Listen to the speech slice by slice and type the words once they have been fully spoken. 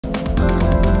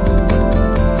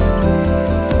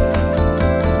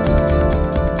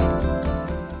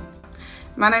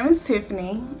My name is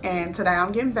Tiffany, and today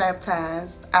I'm getting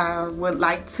baptized. I would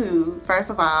like to, first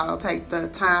of all, take the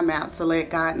time out to let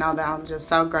God know that I'm just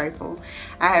so grateful.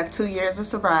 I have 2 years of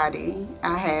sobriety.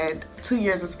 I had 2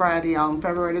 years of sobriety on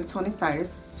February the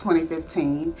 21st,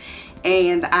 2015,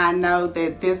 and I know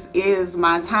that this is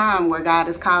my time where God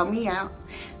has called me out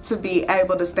to be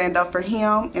able to stand up for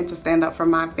Him and to stand up for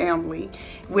my family.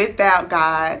 Without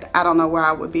God, I don't know where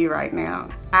I would be right now.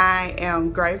 I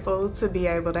am grateful to be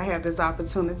able to have this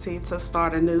opportunity to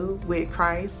start anew with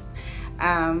Christ.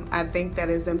 I think that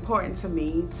is important to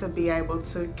me to be able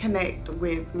to connect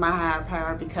with my higher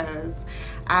power because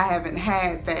I haven't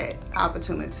had that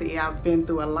opportunity. I've been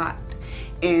through a lot.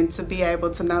 And to be able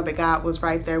to know that God was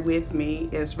right there with me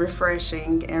is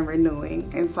refreshing and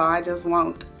renewing. And so I just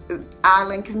want the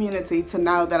Island community to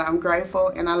know that I'm grateful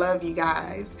and I love you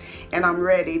guys and I'm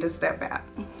ready to step out.